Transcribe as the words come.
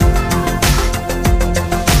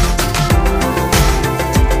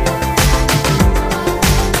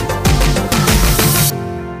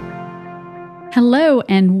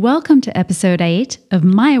Welcome to episode 8 of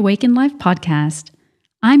My Awakened Life podcast.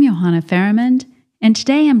 I'm Johanna Faramond, and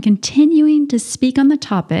today I'm continuing to speak on the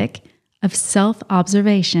topic of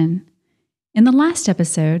self-observation. In the last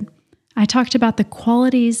episode, I talked about the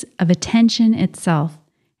qualities of attention itself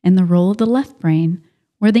and the role of the left brain,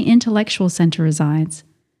 where the intellectual center resides.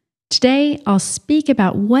 Today, I'll speak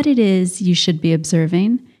about what it is you should be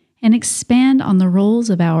observing and expand on the roles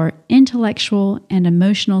of our intellectual and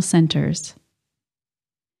emotional centers.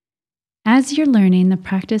 As you're learning the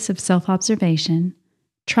practice of self-observation,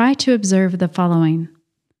 try to observe the following.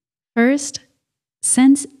 First,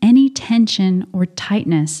 sense any tension or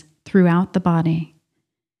tightness throughout the body.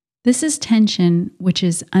 This is tension which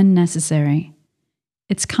is unnecessary.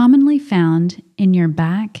 It's commonly found in your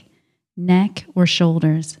back, neck, or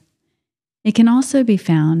shoulders. It can also be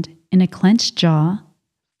found in a clenched jaw,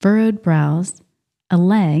 furrowed brows, a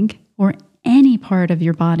leg, or any part of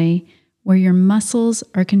your body where your muscles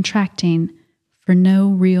are contracting for no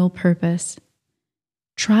real purpose.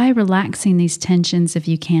 Try relaxing these tensions if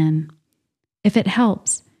you can. If it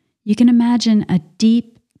helps, you can imagine a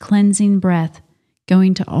deep, cleansing breath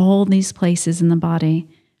going to all these places in the body,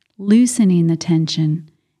 loosening the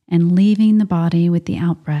tension and leaving the body with the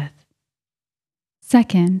out-breath.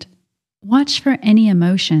 Second, watch for any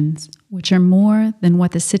emotions which are more than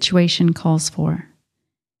what the situation calls for.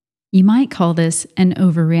 You might call this an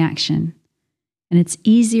overreaction, and it's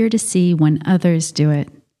easier to see when others do it.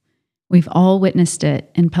 We've all witnessed it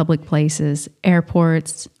in public places,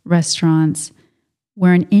 airports, restaurants,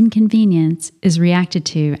 where an inconvenience is reacted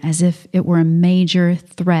to as if it were a major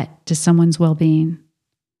threat to someone's well-being.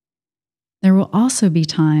 There will also be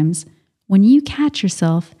times when you catch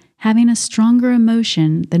yourself having a stronger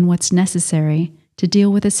emotion than what's necessary to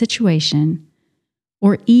deal with a situation,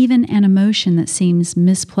 or even an emotion that seems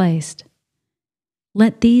misplaced.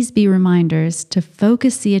 Let these be reminders to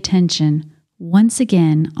focus the attention once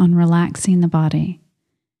again on relaxing the body.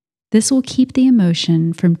 This will keep the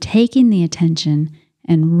emotion from taking the attention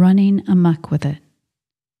and running amok with it.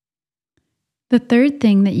 The third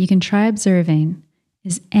thing that you can try observing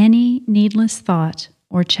is any needless thought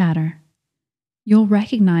or chatter. You'll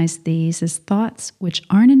recognize these as thoughts which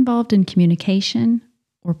aren't involved in communication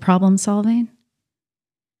or problem solving.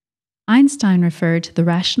 Einstein referred to the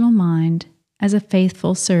rational mind as a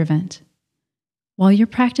faithful servant. While you're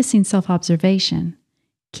practicing self-observation,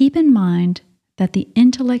 keep in mind that the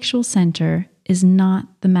intellectual center is not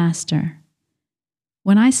the master.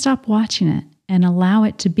 When I stop watching it and allow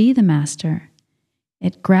it to be the master,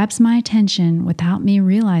 it grabs my attention without me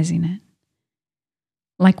realizing it.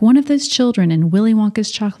 Like one of those children in Willy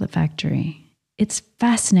Wonka's chocolate factory, it's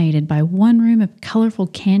fascinated by one room of colorful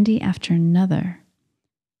candy after another.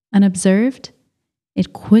 Unobserved,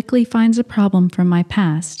 it quickly finds a problem from my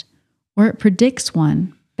past, or it predicts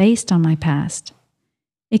one based on my past.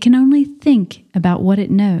 It can only think about what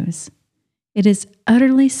it knows. It is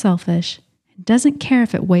utterly selfish and doesn't care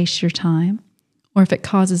if it wastes your time, or if it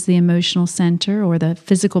causes the emotional center or the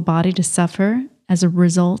physical body to suffer as a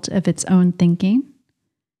result of its own thinking.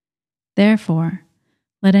 Therefore,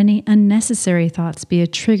 let any unnecessary thoughts be a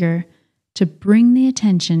trigger to bring the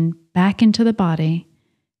attention back into the body,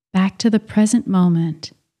 back to the present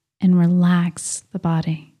moment, and relax the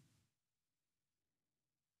body.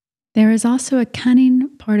 There is also a cunning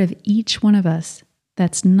part of each one of us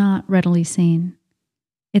that's not readily seen.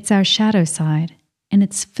 It's our shadow side, and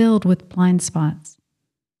it's filled with blind spots.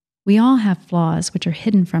 We all have flaws which are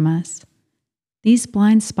hidden from us. These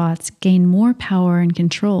blind spots gain more power and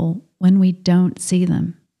control when we don't see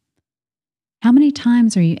them. How many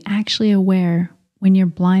times are you actually aware when your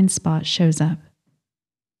blind spot shows up?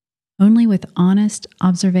 Only with honest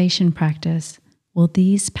observation practice will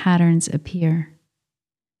these patterns appear.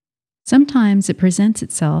 Sometimes it presents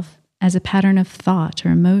itself as a pattern of thought or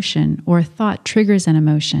emotion, or a thought triggers an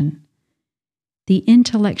emotion. The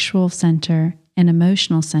intellectual center and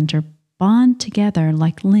emotional center bond together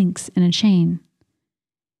like links in a chain.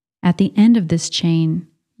 At the end of this chain,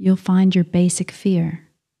 you'll find your basic fear.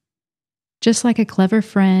 Just like a clever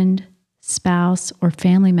friend, spouse, or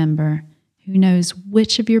family member who knows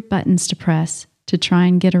which of your buttons to press to try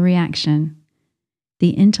and get a reaction,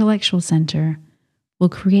 the intellectual center will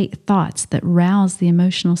create thoughts that rouse the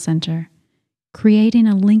emotional center, creating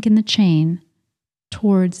a link in the chain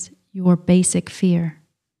towards your basic fear.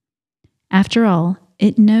 After all,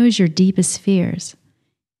 it knows your deepest fears,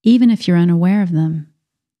 even if you're unaware of them.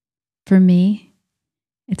 For me,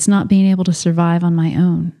 it's not being able to survive on my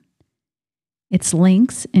own. Its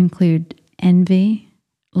links include envy,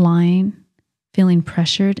 lying, feeling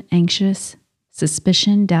pressured, anxious,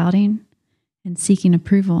 suspicion, doubting, and seeking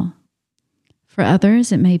approval. For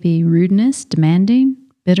others, it may be rudeness, demanding,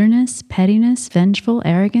 bitterness, pettiness, vengeful,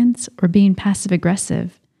 arrogance, or being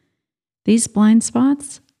passive-aggressive. These blind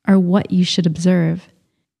spots are what you should observe.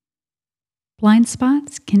 Blind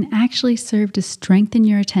spots can actually serve to strengthen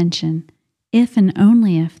your attention if and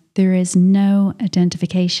only if there is no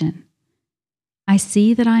identification. I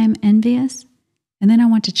see that I am envious, and then I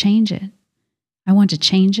want to change it. I want to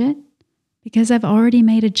change it because I've already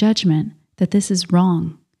made a judgment that this is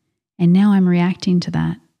wrong, and now I'm reacting to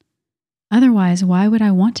that. Otherwise, why would I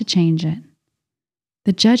want to change it?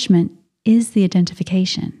 The judgment is the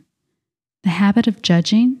identification. The habit of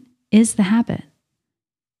judging is the habit.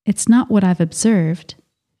 It's not what I've observed,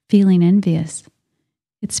 feeling envious.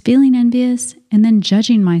 It's feeling envious and then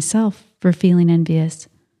judging myself for feeling envious,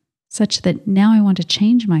 such that now I want to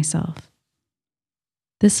change myself.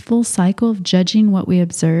 This full cycle of judging what we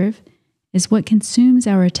observe is what consumes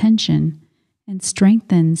our attention and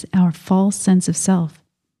strengthens our false sense of self.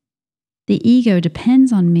 The ego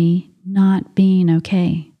depends on me not being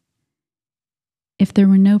okay. If there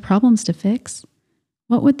were no problems to fix,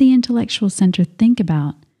 what would the intellectual center think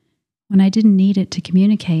about when I didn't need it to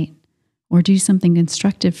communicate or do something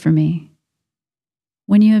constructive for me?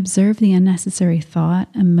 When you observe the unnecessary thought,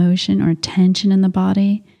 emotion, or tension in the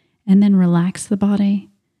body and then relax the body,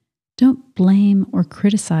 don't blame or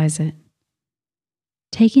criticize it.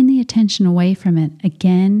 Taking the attention away from it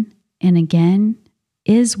again and again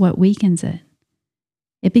is what weakens it.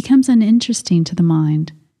 It becomes uninteresting to the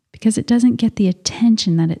mind because it doesn't get the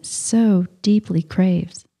attention that it so deeply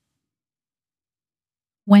craves.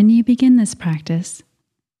 When you begin this practice,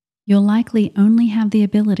 you'll likely only have the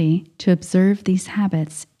ability to observe these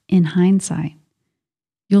habits in hindsight.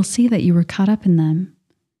 You'll see that you were caught up in them,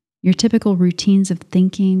 your typical routines of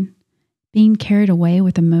thinking, being carried away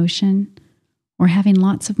with emotion, or having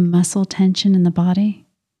lots of muscle tension in the body.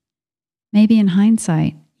 Maybe in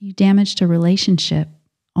hindsight, you damaged a relationship,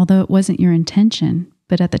 although it wasn't your intention,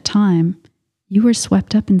 but at the time, you were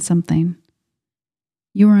swept up in something.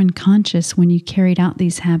 You were unconscious when you carried out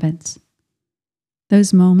these habits.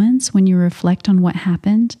 Those moments when you reflect on what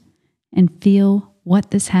happened and feel what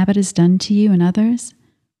this habit has done to you and others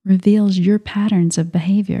reveals your patterns of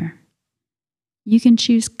behavior. You can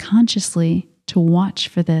choose consciously to watch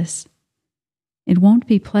for this. It won't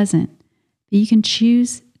be pleasant, but you can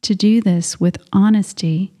choose to do this with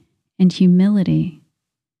honesty and humility.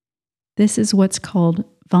 This is what's called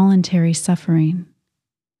voluntary suffering.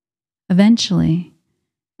 Eventually,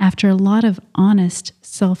 after a lot of honest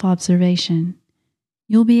self-observation,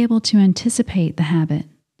 you'll be able to anticipate the habit.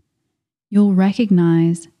 You'll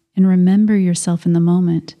recognize and remember yourself in the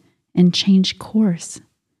moment and change course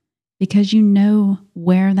because you know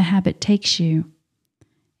where the habit takes you,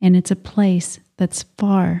 and it's a place that's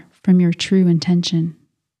far from your true intention.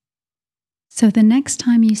 So the next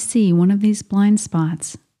time you see one of these blind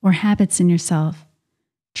spots or habits in yourself,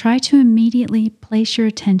 try to immediately place your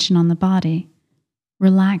attention on the body,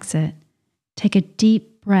 relax it, take a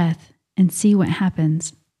deep breath, and see what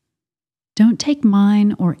happens. Don't take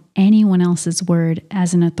mine or anyone else's word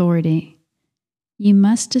as an authority. You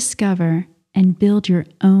must discover and build your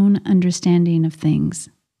own understanding of things.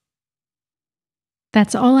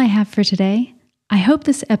 That's all I have for today. I hope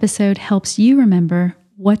this episode helps you remember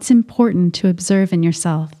what's important to observe in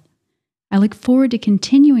yourself. I look forward to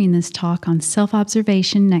continuing this talk on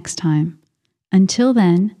self-observation next time. Until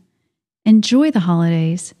then, enjoy the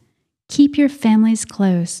holidays, keep your families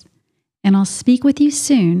close, and I'll speak with you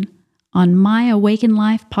soon on My Awakened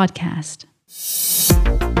Life podcast.